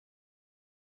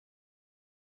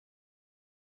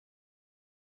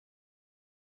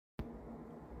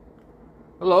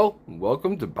Hello, and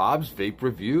welcome to Bob's Vape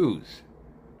Reviews.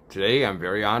 Today I'm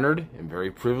very honored and very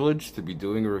privileged to be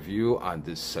doing a review on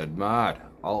this said mod.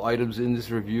 All items in this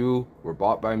review were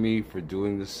bought by me for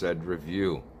doing this said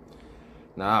review.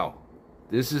 Now,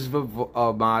 this is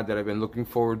a mod that I've been looking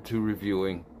forward to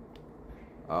reviewing.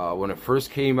 When it first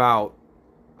came out,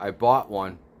 I bought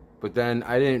one, but then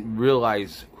I didn't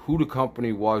realize who the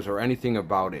company was or anything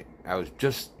about it. I was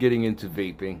just getting into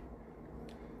vaping.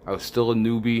 I was still a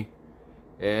newbie.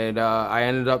 And I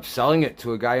ended up selling it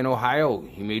to a guy in Ohio.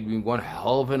 He made me one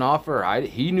hell of an offer.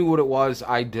 He knew what it was.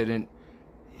 I didn't.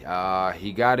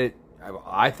 He got it,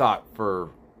 I thought,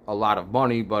 for a lot of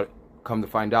money, but come to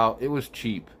find out, it was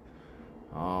cheap.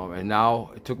 And now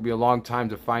it took me a long time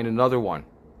to find another one.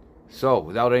 So,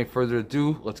 without any further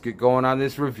ado, let's get going on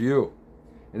this review.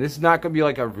 And this is not going to be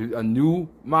like a new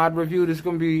mod review. This is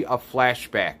going to be a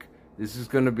flashback. This is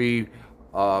going to be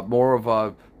more of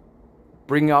a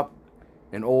bring up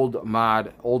an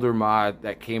older mod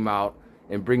that came out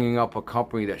and bringing up a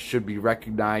company that should be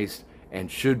recognized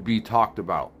and should be talked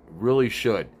about. Really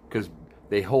should, because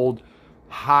they hold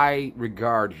high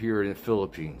regard here in the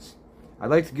Philippines. I'd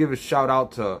like to give a shout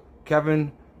out to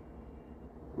Kevin,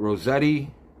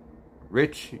 Rossetti,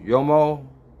 Rich Yomo,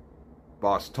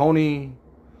 Boss Tony,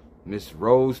 Miss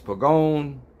Rose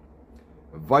Pagone,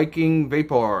 Viking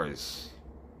Vapors.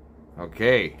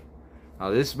 Okay, now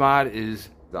this mod is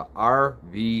the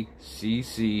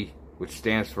RVCC, which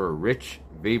stands for Rich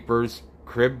Vapers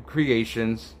Crib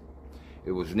Creations.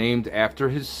 It was named after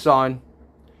his son,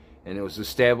 and it was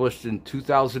established in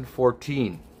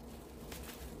 2014.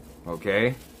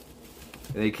 Okay?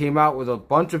 And they came out with a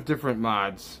bunch of different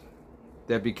mods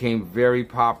that became very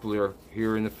popular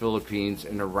here in the Philippines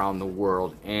and around the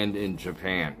world and in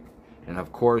Japan. And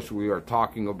of course, we are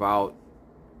talking about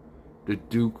the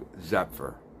Duke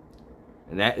Zepar.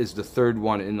 And that is the third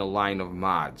one in the line of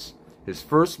mods. His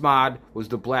first mod was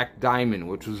the Black Diamond,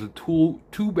 which was a two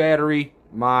battery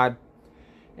mod,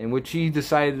 in which he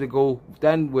decided to go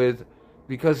then with,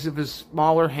 because of his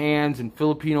smaller hands, and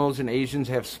Filipinos and Asians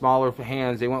have smaller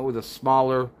hands, they went with a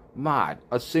smaller mod,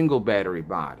 a single battery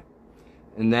mod.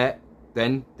 And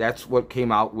that's what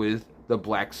came out with the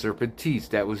Black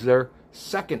Serpentiste. That was their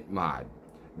second mod.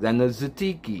 Then the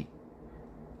Zetiki,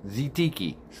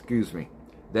 excuse me.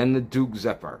 Then the Duke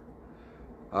Zepar.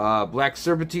 Black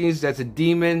Serpentiste, that's a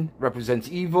demon, represents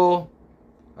evil.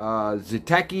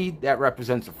 Zeteki, that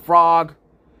represents a frog.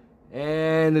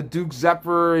 And the Duke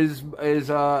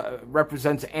Zepar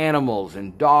represents animals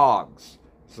and dogs.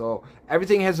 So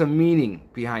everything has a meaning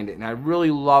behind it, and I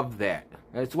really love that.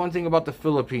 And it's one thing about the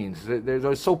Philippines.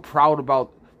 They're so proud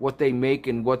about what they make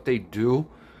and what they do.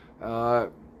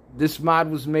 This mod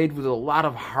was made with a lot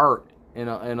of heart and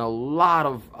a lot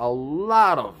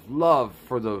of love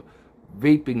for the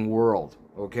vaping world.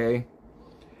 Okay,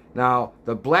 now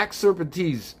the Black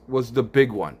Serpentiste was the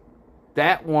big one.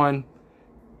 That one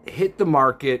hit the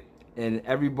market and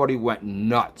everybody went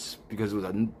nuts because it was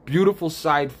a beautiful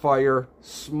side fire,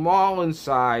 small in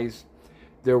size.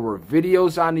 There were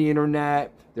videos on the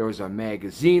internet, there was a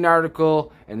magazine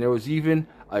article, and there was even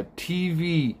a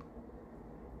TV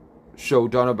show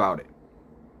done about it.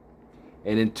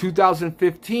 And in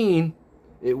 2015,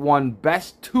 it won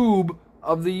Best Tube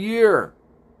of the Year,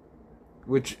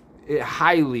 which it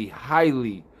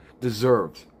highly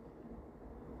deserved.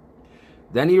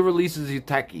 Then he releases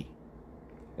Zeteki,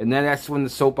 and then that's when the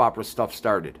soap opera stuff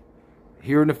started.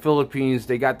 Here in the Philippines,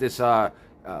 they got this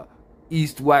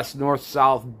east-west,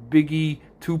 north-south, Biggie,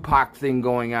 Tupac thing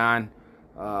going on.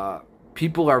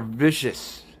 People are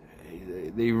vicious.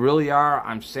 They really are.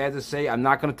 I'm sad to say. I'm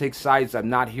not going to take sides. I'm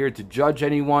not here to judge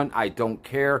anyone. I don't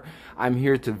care. I'm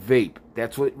here to vape.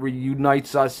 That's what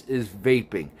reunites us, is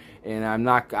vaping. And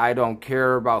I don't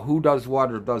care about who does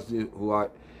what or does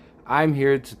what. I'm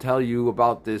here to tell you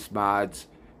about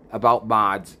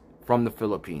mods from the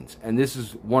Philippines. And this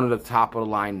is one of the top of the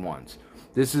line ones.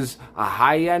 This is a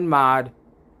high-end mod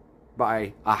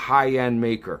by a high-end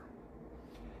maker.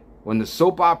 When the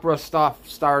soap opera stuff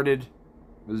started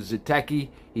with Zeteki,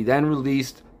 he then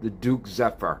released the Duke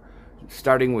Zepar,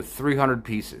 starting with 300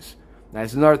 pieces. Now,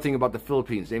 that's another thing about the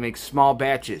Philippines. They make small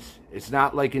batches. It's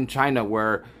not like in China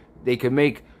where they can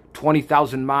make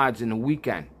 20,000 mods in a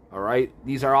weekend. All right?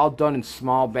 These are all done in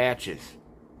small batches.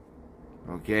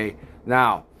 Okay?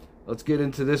 Now, let's get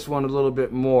into this one a little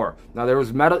bit more. Now, there was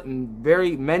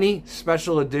very many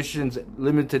special editions,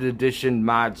 limited edition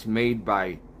mods made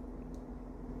by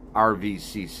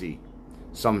RVCC.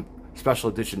 Some special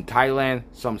edition Thailand,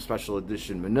 some special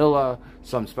edition Manila,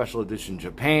 some special edition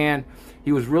Japan.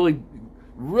 He was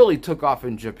really took off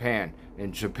in Japan,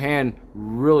 And Japan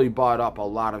really bought up a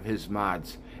lot of his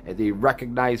mods. And they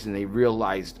recognized and they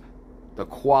realized the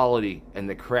quality and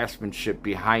the craftsmanship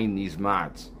behind these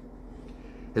mods.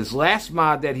 His last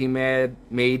mod that he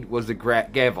made was the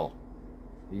gavel.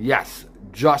 Yes,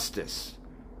 justice.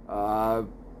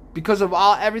 Because of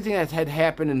everything that had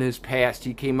happened in his past,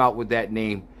 he came out with that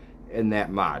name and that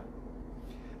mod.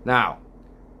 Now,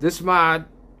 this mod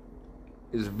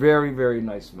is very, very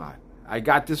nice mod. I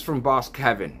got this from Boss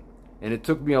Kevin, and it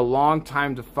took me a long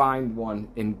time to find one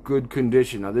in good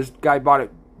condition. Now, this guy bought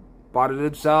it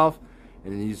himself,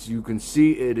 and as you can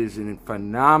see, it is in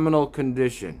phenomenal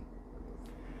condition.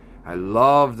 I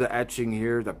love the etching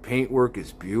here. The paintwork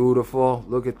is beautiful.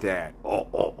 Look at that. Oh.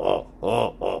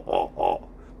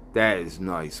 That is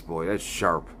nice, boy. That's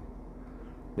sharp.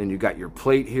 Then you got your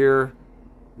plate here.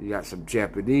 You got some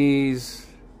Japanese.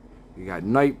 You got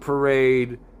Night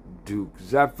Parade, Duke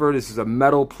Zepar. This is a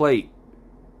metal plate.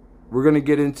 We're going to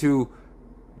get into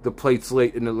the plates a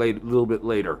little bit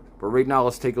later. But right now,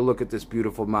 let's take a look at this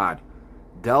beautiful mod.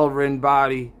 Delrin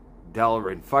body,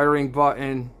 Delrin firing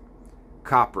button,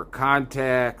 copper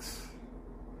contacts.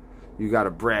 You got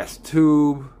a brass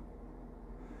tube.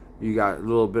 You got a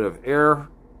little bit of air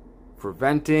for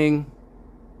venting.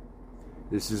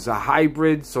 This is a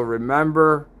hybrid, so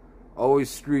remember, always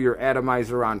screw your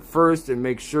atomizer on first and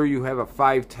make sure you have a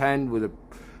 510 with a,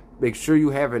 make sure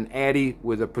you have an addy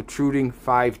with a protruding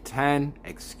 510.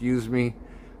 Excuse me,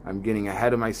 I'm getting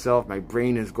ahead of myself. My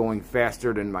brain is going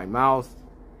faster than my mouth.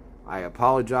 I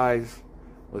apologize.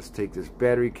 Let's take this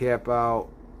battery cap out.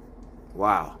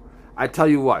 Wow. I tell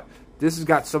you what, this has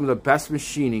got some of the best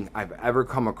machining I've ever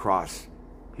come across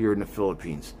here in the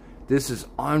Philippines. This is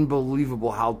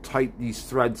unbelievable how tight these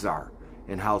threads are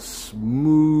and how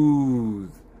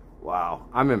smooth. Wow,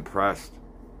 I'm impressed.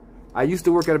 I used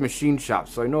to work at a machine shop,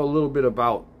 so I know a little bit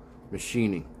about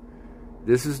machining.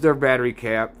 This is their battery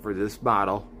cap for this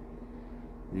model.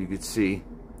 You can see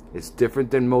it's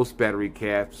different than most battery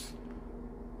caps.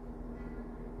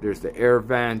 There's the air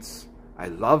vents. I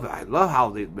love how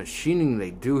the machining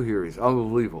they do here is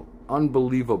unbelievable.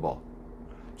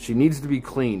 She needs to be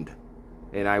cleaned,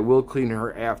 and I will clean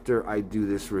her after I do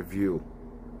this review.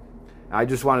 I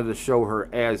just wanted to show her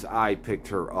as I picked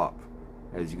her up.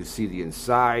 As you can see, the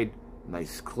inside,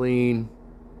 nice clean.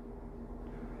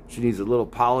 She needs a little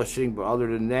polishing, but other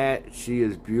than that, she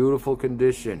is beautiful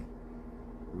condition.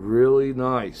 Really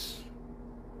nice.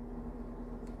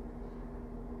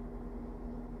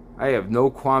 I have no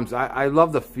qualms. I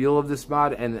love the feel of this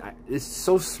mod, and it's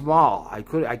so small. I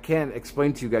can't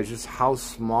explain to you guys just how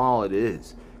small it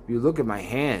is. If you look at my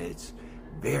hand, it's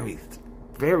very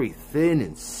thin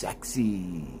and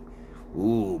sexy.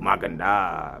 Ooh,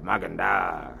 maganda.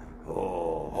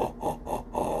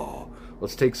 Oh.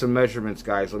 Let's take some measurements,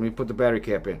 guys. Let me put the battery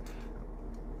cap in.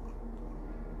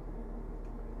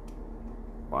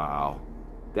 Wow,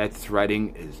 that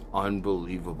threading is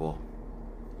unbelievable.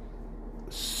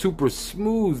 Super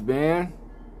smooth, man.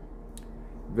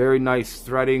 Very nice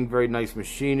threading, very nice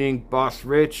machining. Boss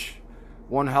Rich,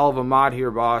 one hell of a mod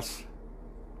here, boss.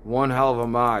 One hell of a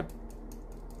mod.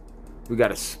 We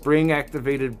got a spring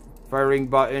activated firing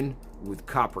button with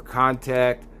copper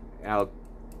contact. I'll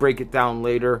break it down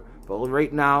later, but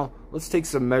right now let's take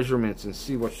some measurements and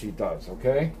see what she does,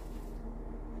 okay?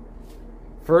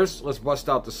 First, let's bust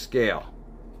out the scale.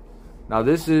 Now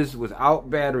this is without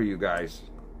battery, you guys.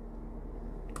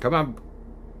 Come on,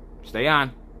 stay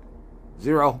on.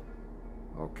 0.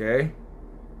 Okay.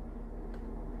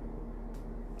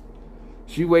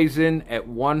 She weighs in at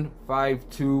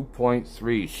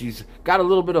 152.3. She's got a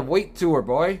little bit of weight to her,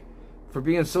 boy. For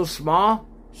being so small,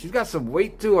 she's got some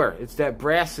weight to her. It's that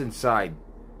brass inside.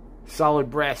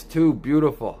 Solid brass tube.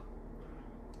 Beautiful.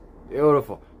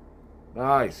 Beautiful.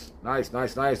 Nice.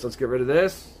 Let's get rid of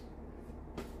this.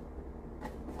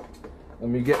 Let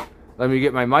me get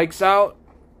my mics out.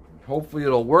 Hopefully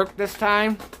it'll work this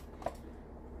time.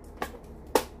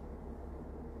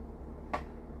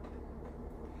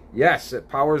 Yes, it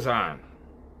powers on.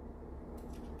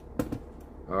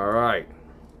 Alright.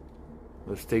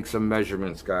 Let's take some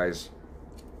measurements, guys.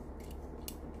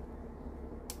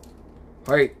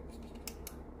 Height.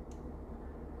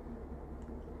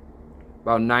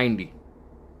 About 90.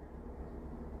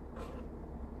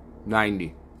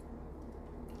 90.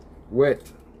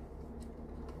 Width.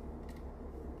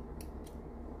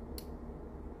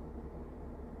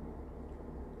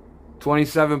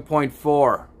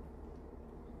 27.4.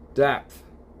 Depth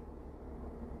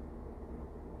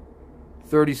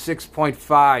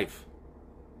 36.5.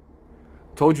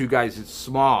 Told you guys it's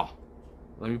small.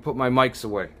 Let me put my mics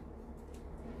away.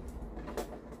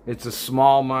 It's a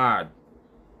small mod.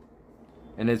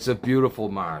 And it's a beautiful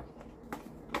mod.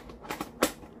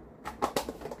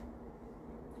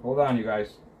 Hold on, you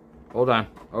guys. Hold on.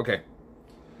 Okay.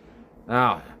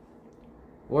 Now,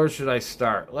 where should I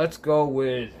start? Let's go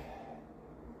with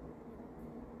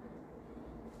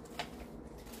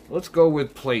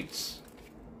plates.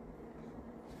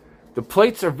 The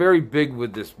plates are very big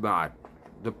with this mod.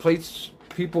 The plates,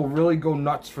 people really go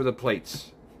nuts for the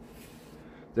plates.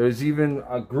 There's even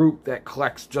a group that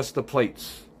collects just the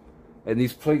plates. And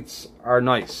these plates are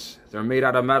nice. They're made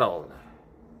out of metal.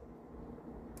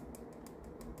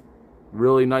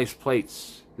 Really nice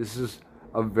plates. This is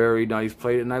a very nice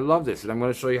plate, and I love this. And I'm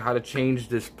going to show you how to change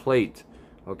this plate.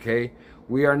 Okay?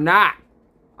 We are not,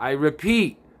 I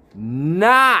repeat,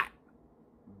 not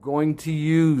going to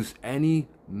use any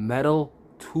metal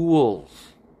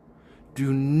tools.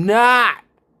 Do not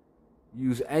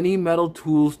use any metal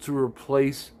tools to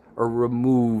replace or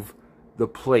remove the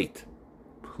plate.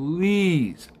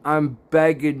 Please, I'm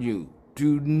begging you,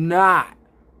 do not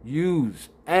use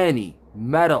any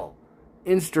metal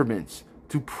instruments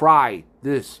to pry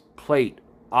this plate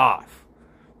off.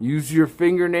 Use your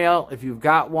fingernail if you've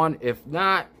got one. If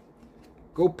not,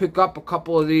 go pick up a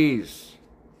couple of these.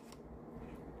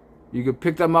 You can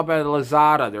pick them up at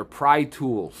Lazada. They're pry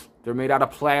tools. They're made out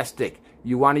of plastic.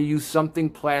 You want to use something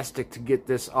plastic to get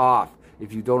this off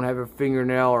if you don't have a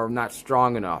fingernail or not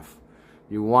strong enough.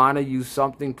 You want to use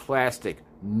something plastic.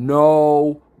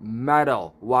 No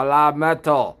metal. Voila,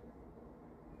 metal.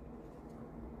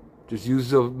 Just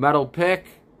use a metal pick.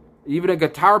 Even a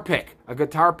guitar pick. A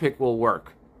guitar pick will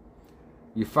work.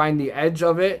 You find the edge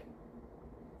of it.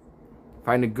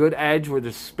 Find a good edge where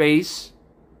there's space.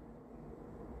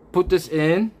 Put this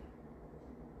in.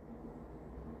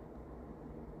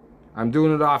 I'm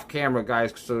doing it off camera,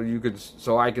 guys,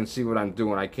 so I can see what I'm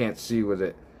doing. I can't see with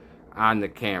it on the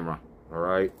camera.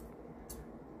 Alright?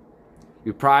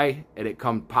 You pry and it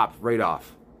pops right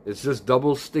off. It's just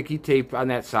double sticky tape on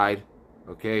that side.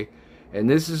 Okay? And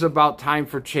this is about time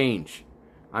for change.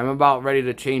 I'm about ready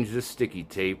to change this sticky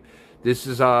tape. This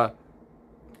is I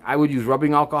would use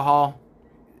rubbing alcohol,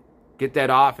 get that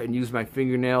off, and use my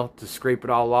fingernail to scrape it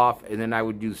all off, and then I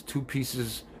would use 2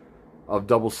 pieces of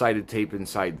double-sided tape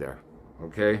inside there.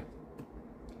 Okay?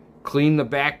 Clean the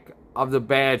back of the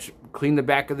badge. Clean the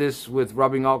back of this with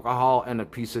rubbing alcohol and a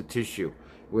piece of tissue,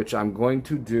 which I'm going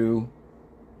to do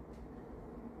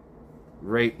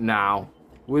right now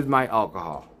with my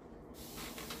alcohol.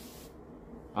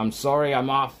 I'm sorry I'm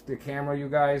off the camera, you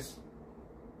guys.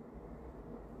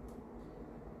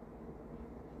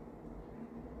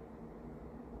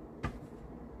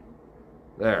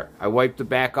 There. I wiped the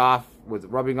back off with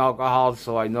rubbing alcohol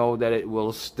so I know that it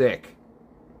will stick.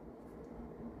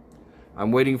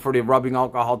 I'm waiting for the rubbing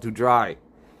alcohol to dry.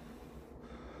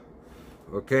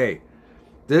 Okay.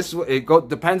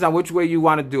 Depends on which way you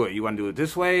want to do it. You want to do it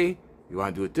this way? You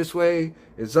want to do it this way?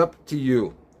 It's up to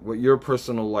you. What your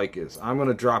personal like is. I'm going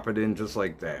to drop it in just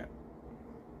like that.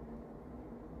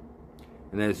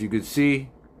 And as you can see,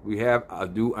 we have a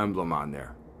new emblem on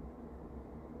there.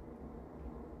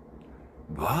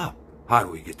 Bob, how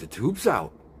do we get the tubes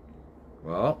out?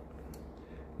 Well,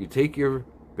 you take your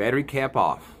battery cap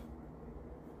off.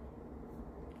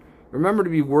 Remember to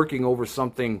be working over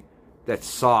something that's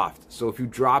soft. So if you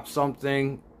drop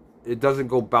something, it doesn't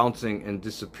go bouncing and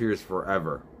disappears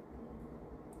forever.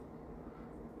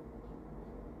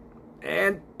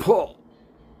 And pull.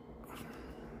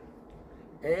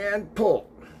 And pull.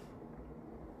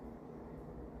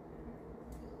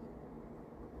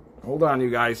 Hold on, you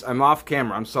guys. I'm off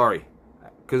camera. I'm sorry.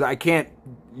 Because I can't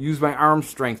use my arm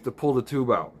strength to pull the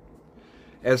tube out.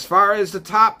 As far as the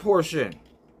top portion,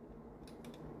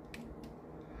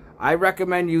 I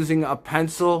recommend using a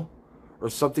pencil or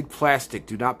something plastic.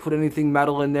 Do not put anything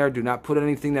metal in there. Do not put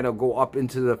anything that will go up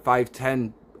into the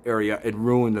 510 area and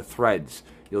ruin the threads.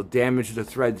 You'll damage the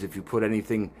threads if you put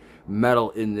anything metal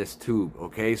in this tube.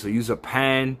 Okay, so use a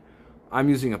pen. I'm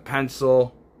using a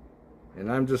pencil. And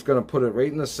I'm just going to put it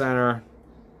right in the center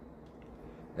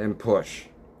and push.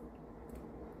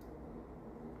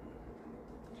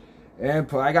 And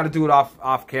pull. I got to do it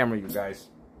off camera, you guys.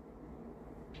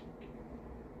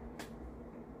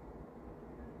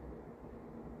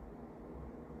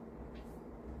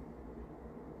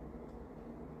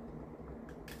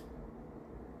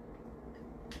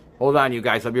 Hold on, you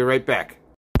guys. I'll be right back.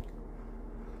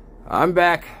 I'm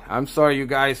back. I'm sorry, you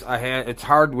guys. It's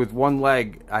hard with one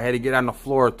leg. I had to get on the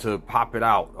floor to pop it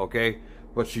out, okay?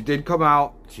 But she did come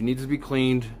out. She needs to be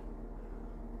cleaned.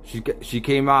 She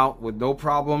came out with no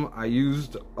problem. I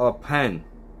used a pen.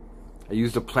 I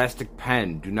used a plastic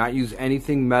pen. Do not use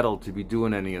anything metal to be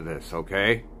doing any of this,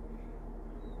 okay?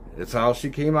 That's how she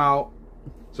came out.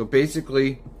 So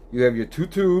basically, you have your two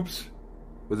tubes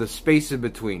with a space in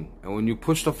between. And when you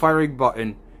push the firing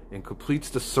button, it completes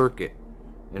the circuit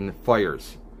and it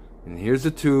fires. And here's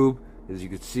the tube. As you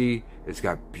can see, it's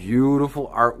got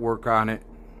beautiful artwork on it.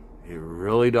 It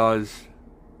really does.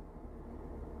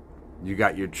 You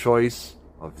got your choice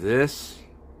of this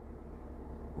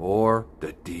or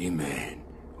the demon.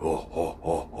 Ho, ho,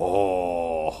 ho,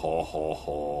 ho, ho, ho,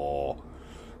 ho.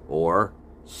 Or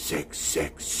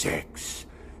 666.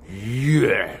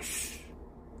 Yes.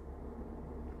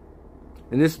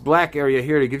 In this black area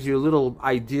here, it gives you a little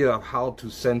idea of how to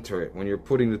center it when you're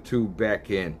putting the tube back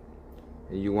in.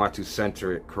 And you want to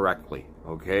center it correctly.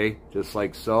 Okay? Just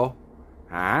like so.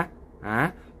 Huh?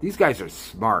 These guys are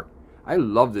smart. I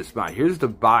love this mod. Here's the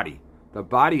body. The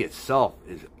body itself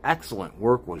is excellent.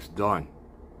 Work was done.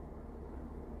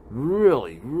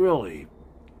 Really, really.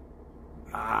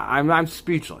 I'm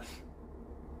speechless.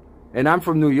 And I'm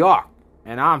from New York.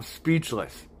 And I'm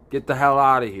speechless. Get the hell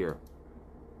out of here.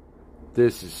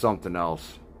 This is something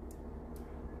else.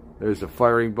 There's a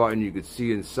firing button you can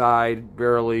see inside.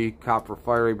 Barely. Copper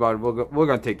firing button. We're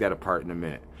going to take that apart in a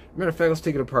minute. Matter of fact, let's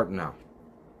take it apart now.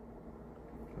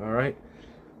 Alright.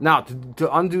 Now,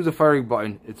 to undo the firing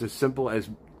button, it's as simple as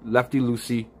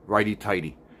lefty-loosey,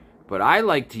 righty-tighty. But I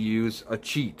like to use a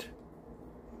cheat.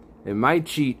 And my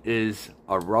cheat is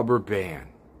a rubber band.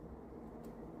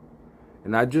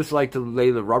 And I just like to lay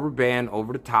the rubber band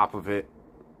over the top of it,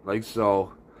 like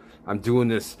so. I'm doing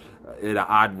this in an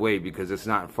odd way because it's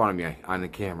not in front of me on the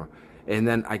camera. And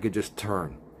then I could just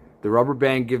turn. The rubber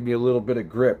band gives me a little bit of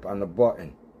grip on the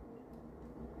button.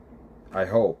 I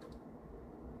hope.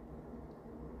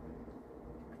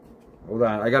 Hold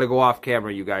on, I gotta go off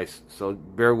camera, you guys, so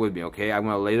bear with me, okay? I'm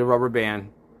gonna lay the rubber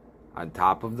band on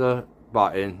top of the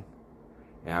button,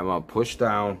 and I'm gonna push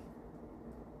down,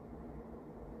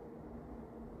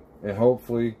 and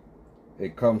hopefully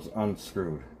it comes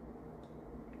unscrewed.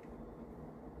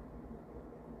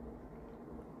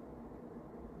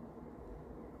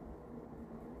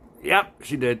 Yep,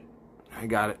 she did. I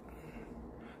got it.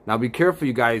 Now be careful,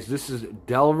 you guys. This is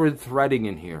Delrin threading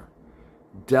in here.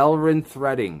 Delrin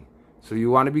threading. So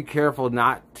you want to be careful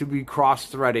not to be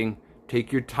cross-threading.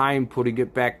 Take your time putting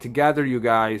it back together, you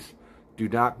guys. Do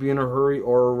not be in a hurry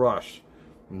or a rush.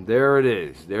 And there it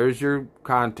is. There's your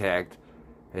contact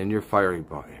and your firing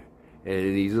button. And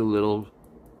it needs a little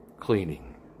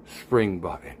cleaning. Spring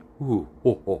button. Ooh,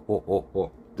 ho, ho, ho, ho,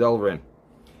 ho. Delrin.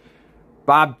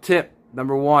 Bob tip,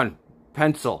 number 1.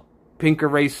 Pencil, pink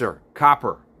eraser,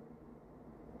 copper.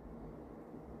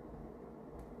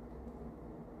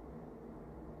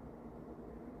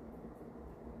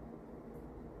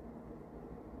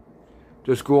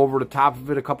 Just go over the top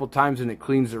of it a couple times and it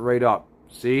cleans it right up.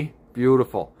 See?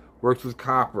 Beautiful. Works with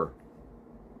copper.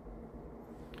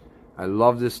 I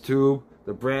love this tube.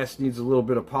 The brass needs a little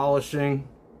bit of polishing.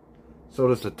 So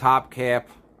does the top cap.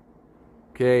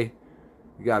 Okay.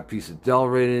 You got a piece of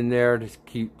Delrin in there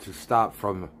to stop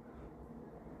from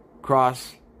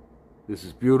cross. This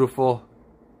is beautiful.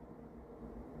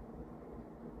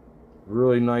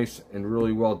 Really nice and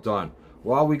really well done.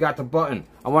 While we got the button,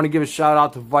 I want to give a shout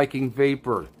out to Viking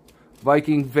Vapor.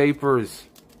 Viking Vapors.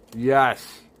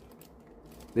 Yes.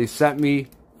 They sent me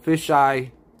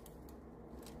fisheye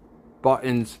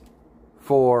buttons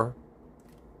for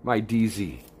my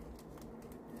DZ.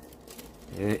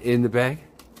 In the bag,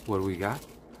 what do we got?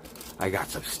 I got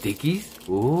some stickies.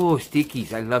 Ooh,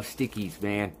 stickies. I love stickies,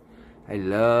 man. I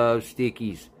love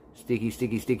stickies.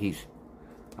 Stickies.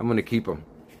 I'm going to keep them.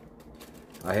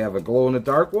 I have a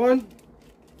glow-in-the-dark one.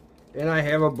 And I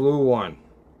have a blue one.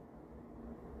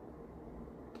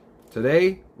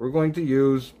 Today, we're going to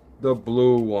use the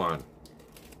blue one.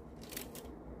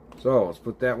 So, let's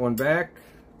put that one back.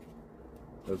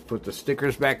 Let's put the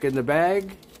stickers back in the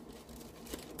bag.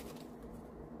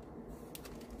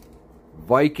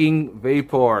 Viking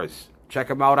Vapors. Check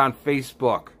them out on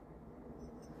Facebook.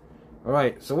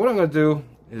 Alright, so what I'm going to do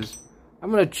is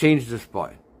I'm going to change this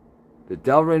button. The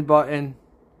Delrin button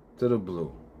to the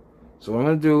blue. So what I'm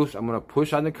going to do is I'm going to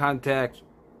push on the contact,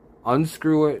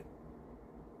 unscrew it.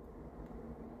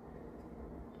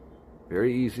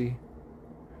 Very easy.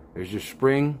 There's your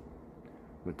spring.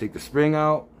 I'm going to take the spring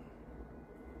out.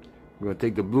 I'm going to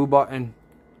take the blue button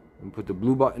and put the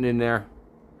blue button in there.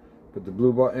 Put the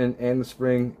blue button and the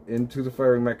spring into the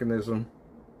firing mechanism.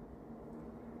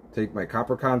 Take my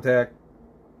copper contact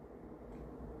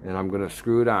and I'm going to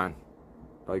screw it on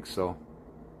like so.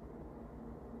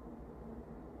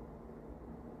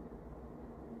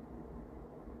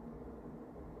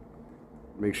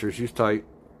 Make sure she's tight.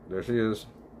 There she is.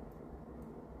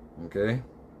 Okay.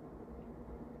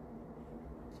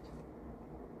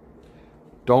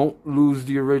 Don't lose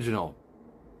the original.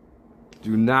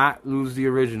 Do not lose the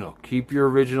original. Keep your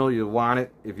original. You'll want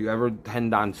it if you ever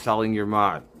intend on selling your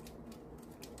mod.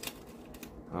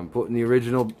 I'm putting the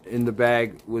original in the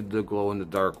bag with the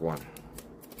glow-in-the-dark one.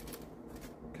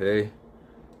 Okay?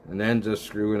 And then just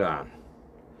screw it on.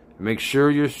 Make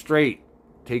sure you're straight.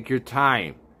 Take your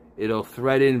time. It'll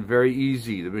thread in very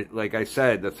easy. Like I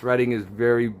said, the threading is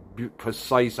very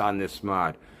precise on this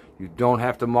mod. You don't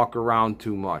have to muck around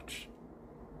too much.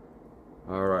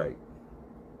 Alright.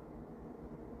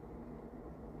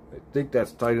 I think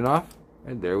that's tight enough.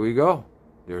 And there we go.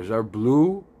 There's our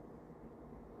blue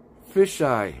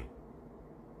fisheye.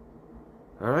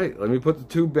 Alright, let me put the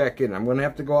tube back in. I'm going to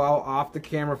have to go out off the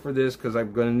camera for this because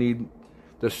I'm going to need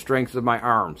the strength of my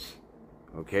arms.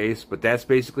 Okay, but that's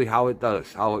basically how it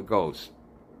does, how it goes.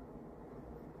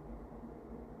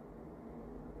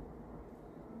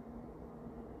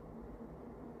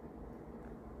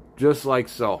 Just like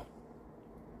so.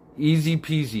 Easy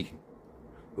peasy.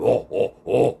 Oh, oh,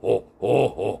 oh, oh,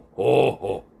 oh, oh, oh,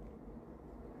 oh.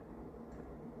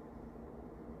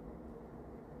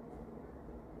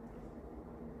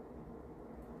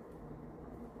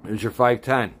 There's your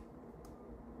 510.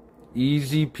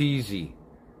 Easy peasy.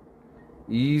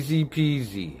 Easy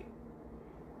peasy.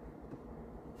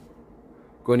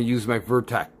 Going to use my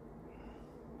Vertec.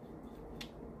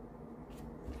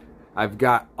 I've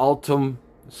got Ultim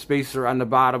spacer on the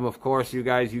bottom, of course. You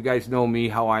guys know me,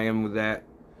 how I am with that.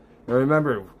 Now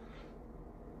remember,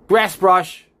 brass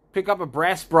brush. Pick up a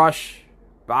brass brush.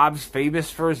 Bob's famous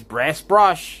for his brass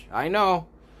brush. I know,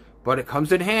 but it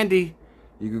comes in handy.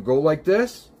 You could go like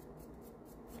this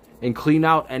and clean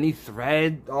out any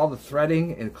thread, all the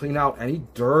threading, and clean out any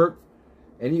dirt,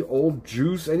 any old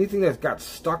juice, anything that's got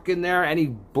stuck in there, any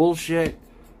bullshit.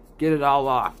 Get it all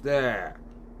off there.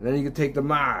 And then you can take the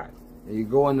mod and you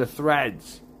go in the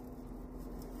threads.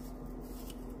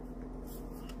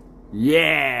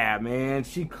 Yeah, man,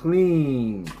 she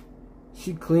clean.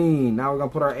 She clean. Now we're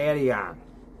gonna put our Addy on.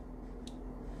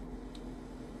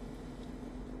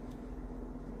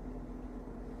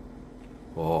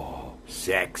 Oh,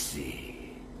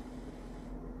 sexy.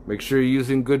 Make sure you're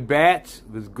using good bats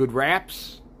with good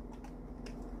wraps.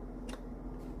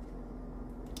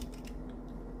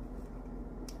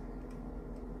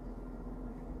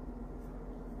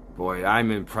 Boy,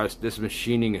 I'm impressed. This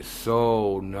machining is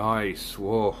so nice.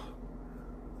 Whoa.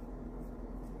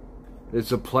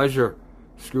 It's a pleasure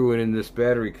screwing in this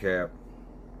battery cap.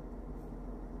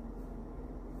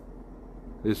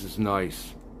 This is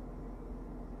nice.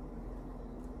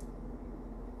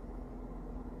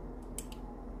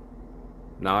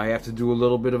 Now I have to do a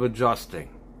little bit of adjusting.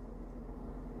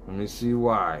 Let me see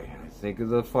why. I think of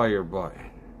the fire button.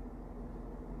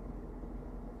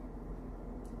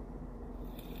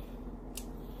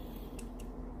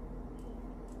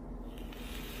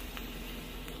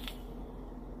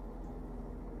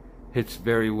 Hits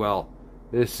very well.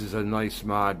 This is a nice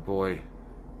mod, boy.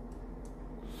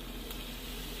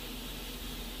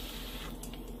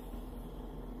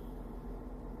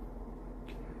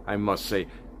 I must say,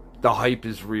 the hype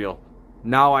is real.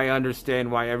 Now I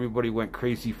understand why everybody went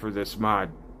crazy for this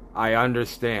mod. I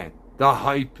understand. The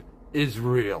hype is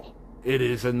real. It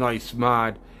is a nice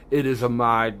mod. It is a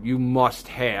mod you must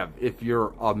have if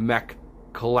you're a mech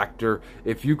collector.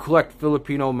 If you collect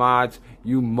Filipino mods,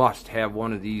 you must have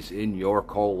one of these in your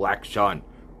collection.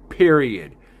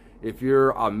 Period. If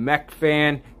you're a mech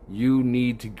fan, you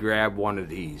need to grab one of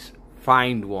these.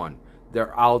 Find one.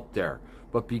 They're out there.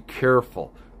 But be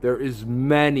careful. There is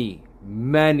many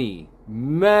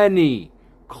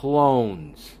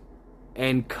clones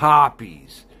and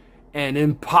copies and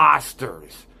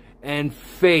imposters and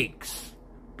fakes.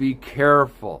 Be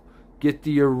careful. Get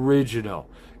the original.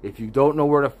 If you don't know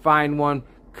where to find one,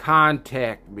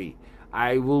 contact me.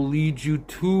 I will lead you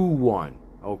to one.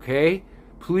 Okay?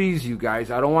 Please, you guys.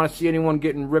 I don't want to see anyone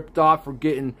getting ripped off or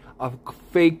getting a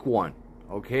fake one.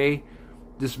 Okay?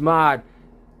 This mod,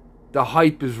 the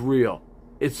hype is real.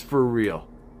 It's for real.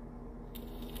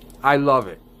 I love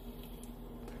it.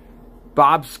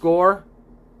 Bob's score,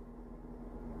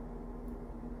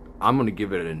 I'm going to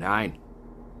give it a 9.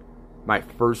 My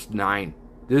first 9.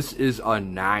 This is a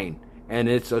 9. And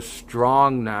it's a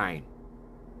strong 9.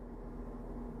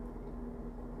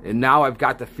 And now I've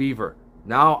got the fever.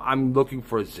 Now I'm looking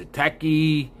for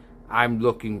Zeteki. I'm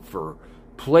looking for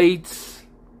plates.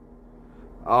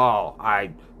 Oh,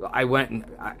 I went and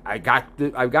I got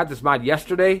this mod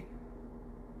yesterday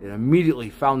and immediately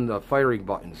found the firing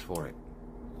buttons for it.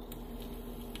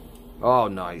 Oh,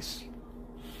 nice.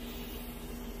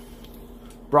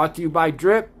 Brought to you by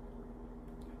Drip,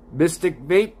 Mystic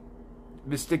Vape,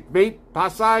 Mystic Vape,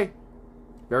 Pasay.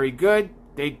 Very good.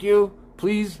 Thank you.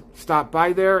 Please stop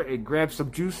by there and grab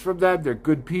some juice from them. They're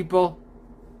good people.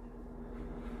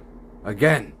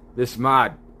 Again, this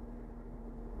mod.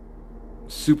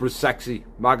 Super sexy.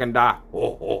 Maganda. Oh,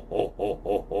 oh, oh, oh,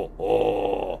 oh, oh,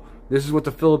 oh. This is what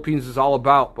the Philippines is all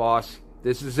about, boss.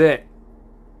 This is it.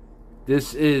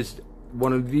 This is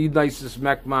one of the nicest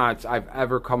mech mods I've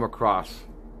ever come across.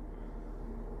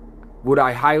 Do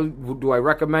I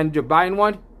recommend you buying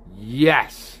one?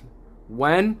 Yes.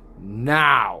 When?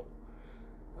 Now.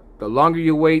 The longer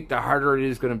you wait, the harder it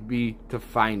is going to be to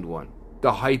find one.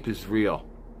 The hype is real.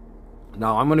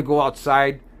 Now, I'm going to go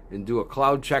outside and do a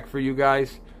cloud check for you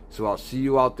guys. So I'll see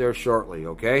you out there shortly,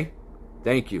 okay?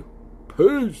 Thank you.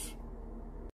 Peace.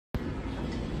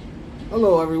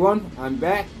 Hello, everyone. I'm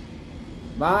back.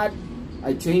 Mod,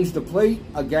 I changed the plate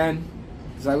again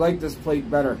because I like this plate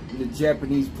better. The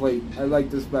Japanese plate. I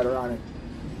like this better on it.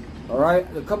 Alright,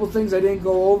 a couple things I didn't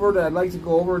go over that I'd like to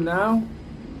go over now.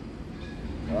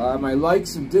 My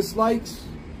likes and dislikes.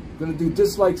 I'm going to do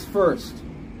dislikes first.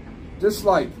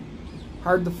 Dislike.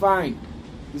 Hard to find.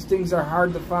 These things are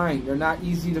hard to find. They're not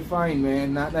easy to find,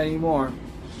 man. Not anymore.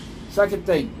 Second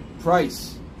thing,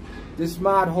 price. This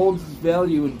mod holds its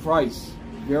value in price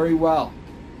very well.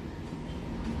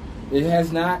 It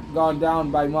has not gone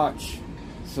down by much.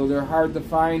 So they're hard to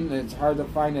find, and it's hard to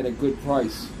find at a good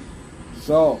price.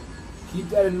 So, keep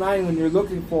that in mind when you're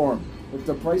looking for them. If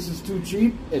the price is too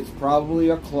cheap, it's probably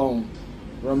a clone.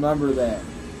 Remember that.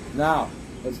 Now,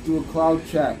 let's do a cloud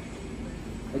check.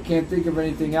 I can't think of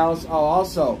anything else. Oh,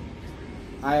 also,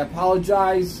 I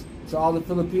apologize to all the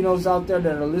Filipinos out there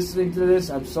that are listening to this.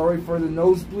 I'm sorry for the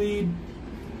nosebleed.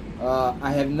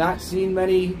 I have not seen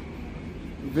many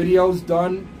videos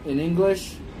done in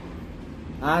English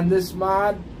on this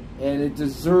mod, and it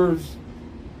deserves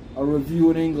a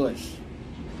review in English.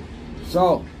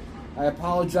 So, I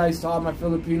apologize to all my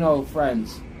Filipino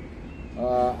friends.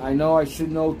 I know I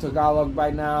should know Tagalog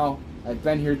by now. I've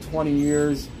been here 20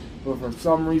 years, but for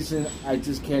some reason, I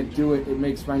just can't do it. It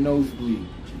makes my nose bleed.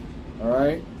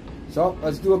 Alright? So,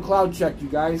 let's do a cloud check, you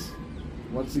guys.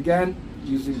 Once again,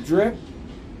 using drip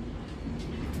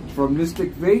from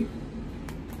Mystic Vape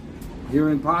here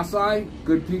in Pasay.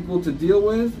 Good people to deal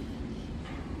with.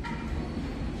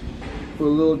 Put a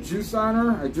little juice on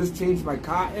her. I just changed my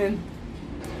cotton.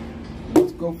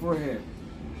 Let's go for a hit.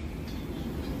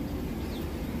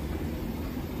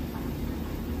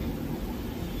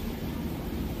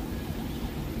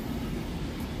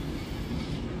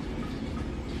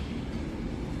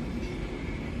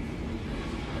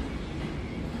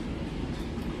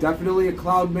 Definitely a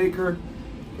cloud maker.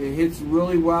 It hits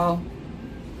really well.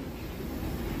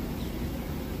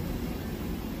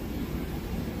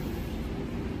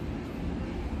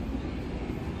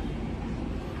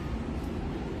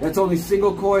 That's only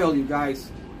single coil, you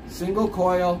guys. Single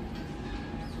coil.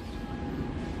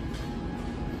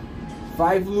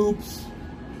 5 loops.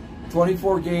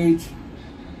 24 gauge.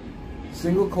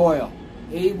 Single coil.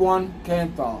 A1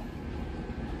 Canthal.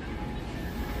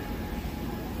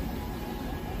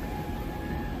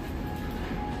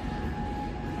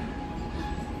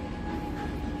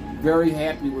 Very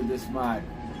happy with this mod.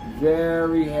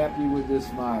 Very happy with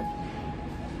this mod.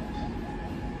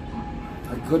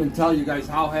 I couldn't tell you guys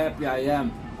how happy I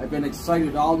am. I've been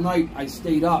excited all night. I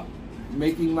stayed up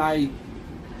making my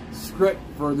script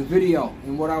for the video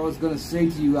and what I was going to say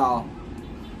to you all.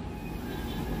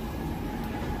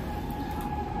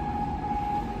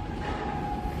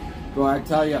 But I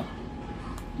tell you,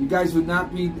 you guys would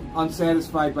not be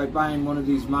unsatisfied by buying one of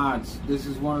these mods. This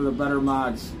is one of the better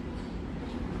mods.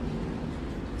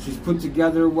 She's put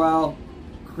together well.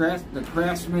 The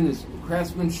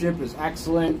craftsmanship is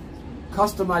excellent.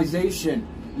 Customization.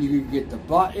 You could get the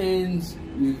buttons.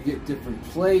 You could get different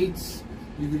plates.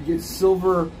 You could get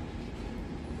silver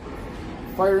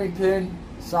firing pin,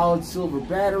 solid silver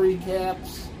battery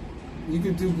caps. You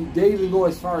could do. They even go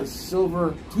as far as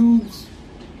silver tubes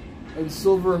and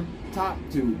silver top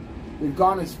tube. They've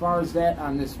gone as far as that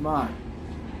on this mod.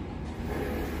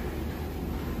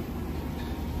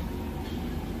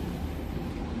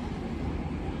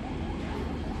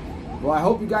 Well, I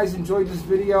hope you guys enjoyed this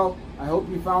video. I hope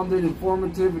you found it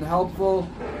informative and helpful.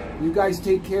 You guys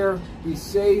take care. Be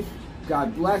safe.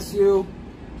 God bless you.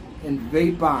 And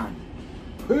vape on.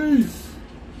 Peace.